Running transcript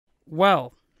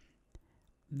Well,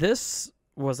 this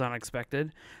was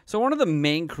unexpected. So one of the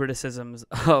main criticisms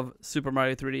of Super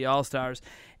Mario 3D All-Stars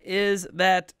is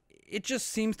that it just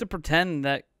seems to pretend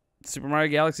that Super Mario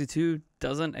Galaxy 2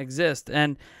 doesn't exist.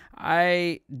 And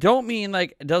I don't mean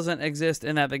like it doesn't exist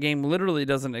in that the game literally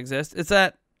doesn't exist. It's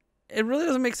that it really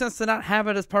doesn't make sense to not have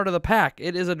it as part of the pack.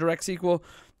 It is a direct sequel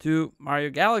to Mario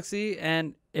Galaxy,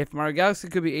 and if Mario Galaxy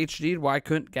could be HD'd, why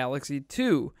couldn't Galaxy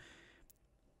 2?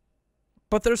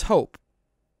 But there's hope.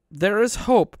 There is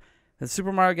hope that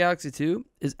Super Mario Galaxy 2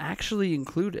 is actually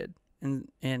included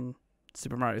in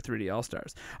Super Mario 3D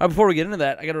All-Stars. Before we get into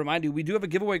that, I got to remind you, we do have a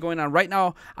giveaway going on right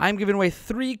now. I'm giving away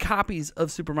 3 copies of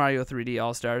Super Mario 3D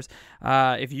All-Stars.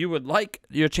 If you would like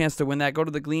your chance to win that, go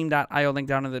to the gleam.io link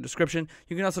down in the description.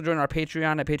 You can also join our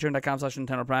Patreon at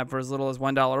patreon.com/Nintendo Prime for as little as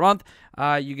 $1 a month.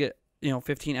 You get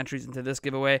 15 entries into this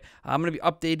giveaway. I'm going to be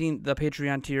updating the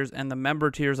Patreon tiers and the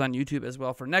member tiers on YouTube as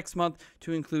well for next month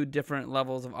to include different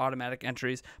levels of automatic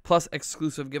entries, plus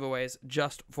exclusive giveaways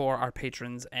just for our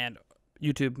patrons and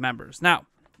YouTube members. Now,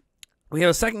 we have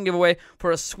a second giveaway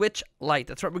for a Switch Lite.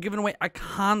 That's right, we're giving away a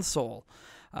console.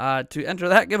 To enter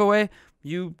that giveaway,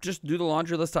 you just do the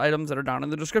laundry list of items that are down in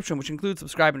the description, which includes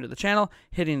subscribing to the channel,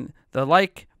 hitting the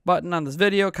like button on this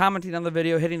video, commenting on the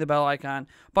video, hitting the bell icon,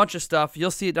 a bunch of stuff.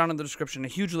 You'll see it down in the description, a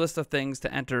huge list of things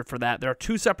to enter for that. There are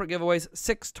 2 separate giveaways,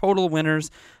 6 total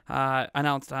winners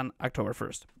announced on October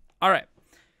 1st. All right.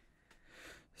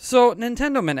 So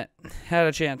Nintendo Minute had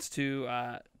a chance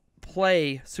to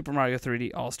play Super Mario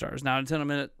 3D All-Stars. Now, Nintendo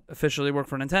Minute officially worked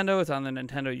for Nintendo. It's on the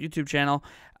Nintendo YouTube channel.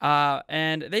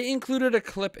 And they included a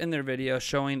clip in their video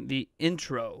showing the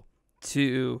intro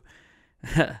to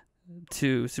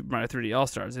to Super Mario 3D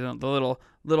All-Stars. The little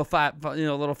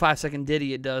 5-second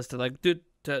ditty it does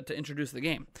to introduce the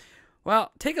game.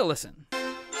 Well, take a listen.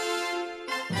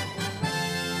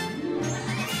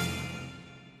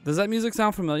 Does that music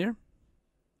sound familiar?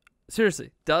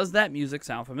 Seriously, does that music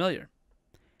sound familiar?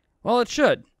 Well, it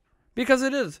should, because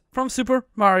it is from Super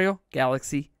Mario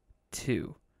Galaxy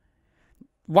 2.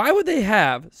 Why would they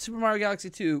have Super Mario Galaxy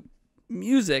 2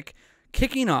 music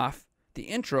kicking off the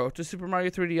intro to Super Mario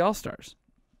 3D All-Stars?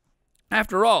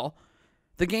 After all,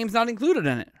 the game's not included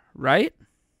in it, right?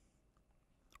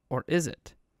 Or is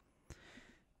it?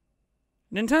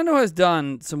 Nintendo has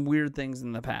done some weird things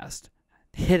in the past.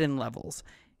 Hidden levels,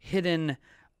 hidden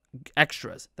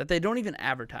extras that they don't even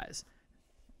advertise.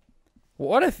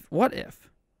 What if,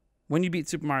 when you beat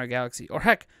Super Mario Galaxy, or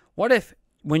heck, what if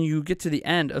when you get to the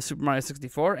end of Super Mario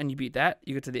 64 and you beat that,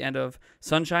 you get to the end of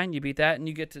Sunshine, you beat that, and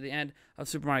you get to the end of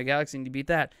Super Mario Galaxy and you beat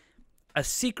that, a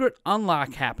secret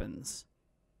unlock happens,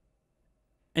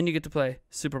 and you get to play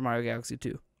Super Mario Galaxy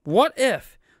 2. What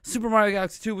if Super Mario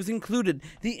Galaxy 2 was included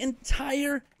the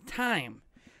entire time?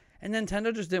 And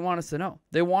Nintendo just didn't want us to know.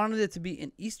 They wanted it to be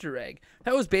an Easter egg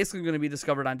that was basically going to be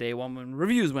discovered on day 1 when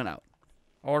reviews went out,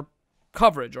 or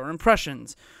coverage, or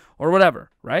impressions, or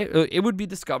whatever, right? It would be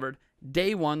discovered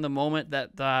day 1, the moment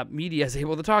that the media is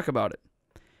able to talk about it.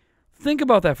 Think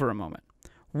about that for a moment.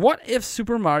 What if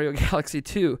Super Mario Galaxy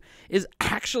 2 is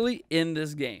actually in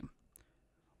this game?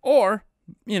 Or,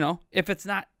 if it's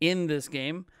not in this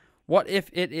game, what if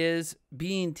it is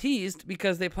being teased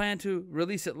because they plan to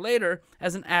release it later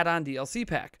as an add-on DLC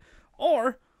pack?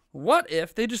 Or what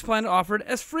if they just plan to offer it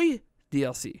as free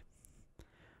DLC?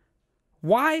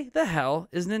 Why the hell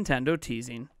is Nintendo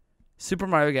teasing Super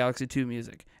Mario Galaxy 2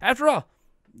 music? After all,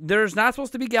 there's not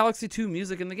supposed to be Galaxy 2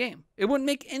 music in the game. It wouldn't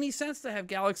make any sense to have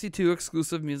Galaxy 2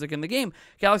 exclusive music in the game.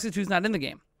 Galaxy 2 is not in the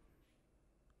game.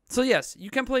 So yes, you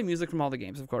can play music from all the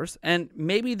games, of course, and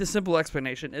maybe the simple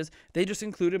explanation is they just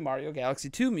included Mario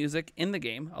Galaxy 2 music in the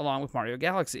game along with Mario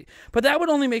Galaxy. But that would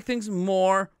only make things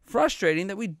more frustrating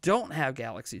that we don't have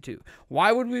Galaxy 2.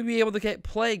 Why would we be able to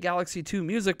play Galaxy 2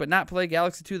 music but not play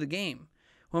Galaxy 2 the game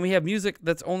when we have music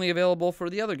that's only available for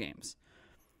the other games?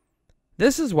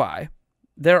 This is why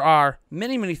there are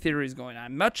many, many theories going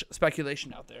on, much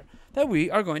speculation out there, that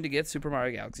we are going to get Super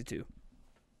Mario Galaxy 2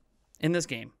 in this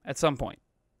game at some point.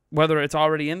 Whether it's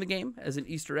already in the game as an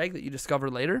Easter egg that you discover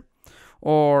later,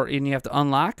 or you have to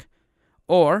unlock,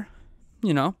 or,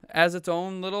 as its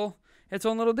own little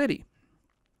ditty.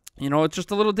 It's just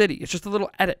a little ditty. It's just a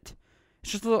little edit.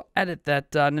 It's just a little edit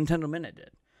that Nintendo Minute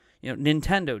did.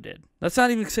 Nintendo did. Let's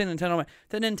not even say Nintendo Minute.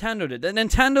 That Nintendo did. That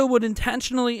Nintendo would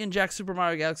intentionally inject Super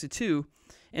Mario Galaxy 2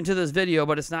 into this video,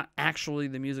 but it's not actually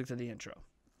the music to the intro.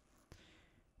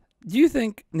 Do you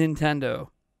think Nintendo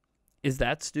is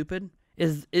that stupid?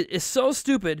 Is so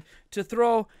stupid to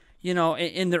throw,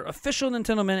 in their official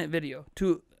Nintendo Minute video,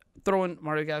 to throw in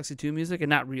Mario Galaxy 2 music and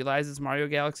not realize it's Mario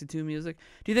Galaxy 2 music?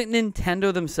 Do you think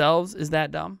Nintendo themselves is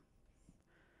that dumb?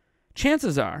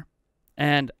 Chances are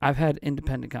And I've had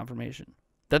independent confirmation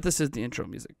that this is the intro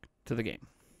music to the game.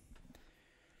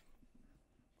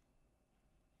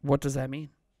 What does that mean?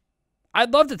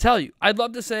 I'd love to tell you. I'd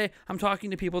love to say I'm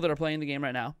talking to people that are playing the game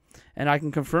right now, and I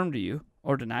can confirm to you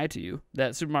or deny to you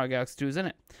that Super Mario Galaxy 2 is in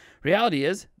it. Reality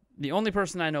is, the only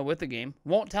person I know with the game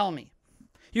won't tell me.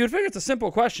 You would figure it's a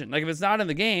simple question. Like, if it's not in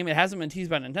the game, it hasn't been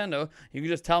teased by Nintendo, you can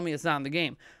just tell me it's not in the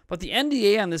game. But the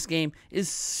NDA on this game is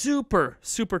super,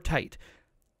 super tight.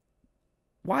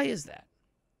 Why is that?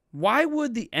 Why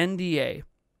would the NDA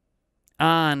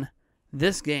on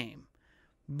this game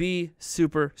be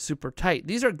super, super tight?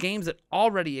 These are games that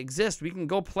already exist. We can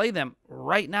go play them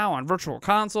right now on virtual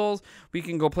consoles. We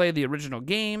can go play the original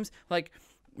games. Like,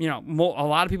 you know, a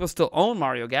lot of people still own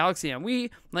Mario Galaxy on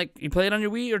Wii. Like, you play it on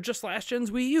your Wii or just last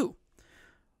gen's Wii U.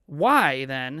 Why,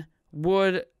 then,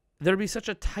 would there be such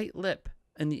a tight lip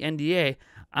in the NDA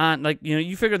on, like, you know,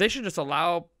 you figure they should just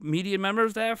allow media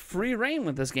members to have free reign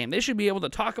with this game. They should be able to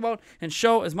talk about and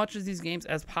show as much of these games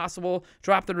as possible,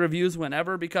 drop their reviews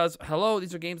whenever, because, hello,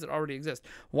 these are games that already exist.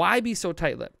 Why be so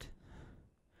tight-lipped?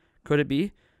 Could it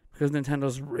be because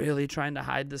Nintendo's really trying to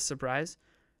hide this surprise?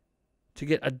 To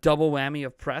get a double whammy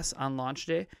of press on launch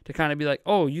day, to kind of be like,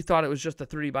 oh, you thought it was just a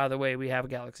 3, by the way, we have a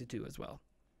Galaxy 2 as well.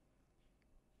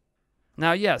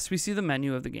 Now, yes, we see the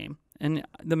menu of the game, and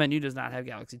the menu does not have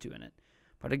Galaxy 2 in it.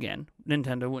 But again,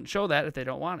 Nintendo wouldn't show that if they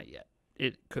don't want it yet.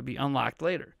 It could be unlocked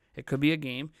later. It could be a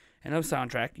game and a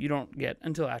soundtrack you don't get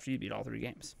until after you beat all 3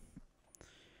 games.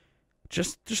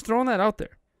 Just throwing that out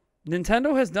there.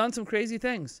 Nintendo has done some crazy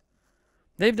things.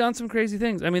 They've done some crazy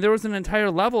things. I mean, there was an entire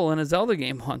level in a Zelda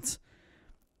game once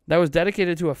that was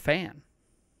dedicated to a fan.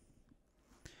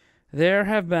 There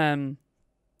have been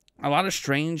a lot of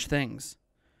strange things.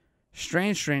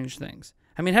 Strange things.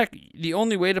 I mean, heck, the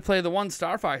only way to play the one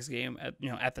Star Fox game,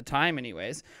 at the time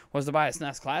anyways, was to buy a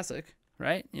SNES Classic,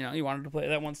 right? You know, you wanted to play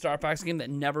that one Star Fox game that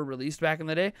never released back in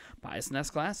the day, buy a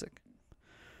SNES Classic.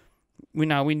 We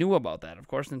knew about that. Of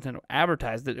course, Nintendo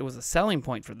advertised that it was a selling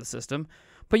point for the system,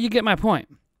 but you get my point.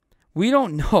 We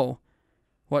don't know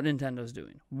what Nintendo's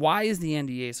doing. Why is the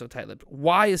NDA so tight-lipped?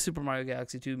 Why is Super Mario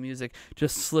Galaxy 2 music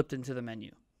just slipped into the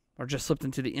menu? Or just slipped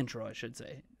into the intro, I should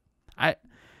say. I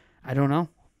don't know.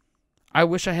 I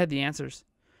wish I had the answers.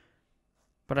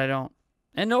 But I don't.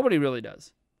 And nobody really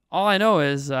does. All I know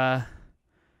is I'm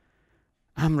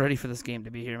ready for this game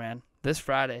to be here, man. This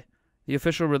Friday. The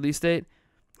official release date.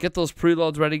 Get those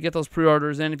preloads ready. Get those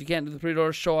pre-orders in. If you can't do the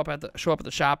pre-orders, show up at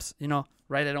the shops,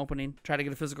 right at opening. Try to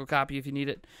get a physical copy if you need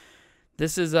it.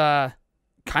 This is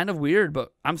kind of weird,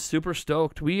 but I'm super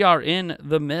stoked. We are in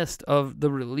the midst of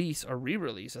the release or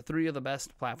re-release of 3 of the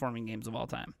best platforming games of all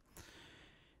time.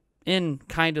 In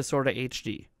kind of sort of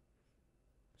HD.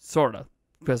 Sort of.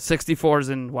 Because 64 is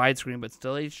in widescreen, but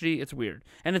still HD. It's weird.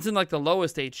 And it's in like the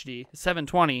lowest HD,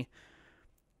 720.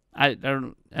 I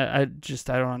don't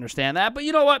understand that. But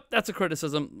you know what? That's a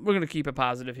criticism. We're going to keep it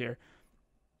positive here.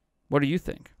 What do you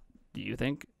think? Do you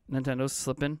think Nintendo's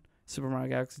slipping Super Mario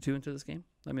Galaxy 2 into this game?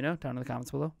 Let me know down in the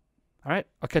comments below. All right.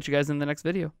 I'll catch you guys in the next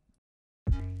video.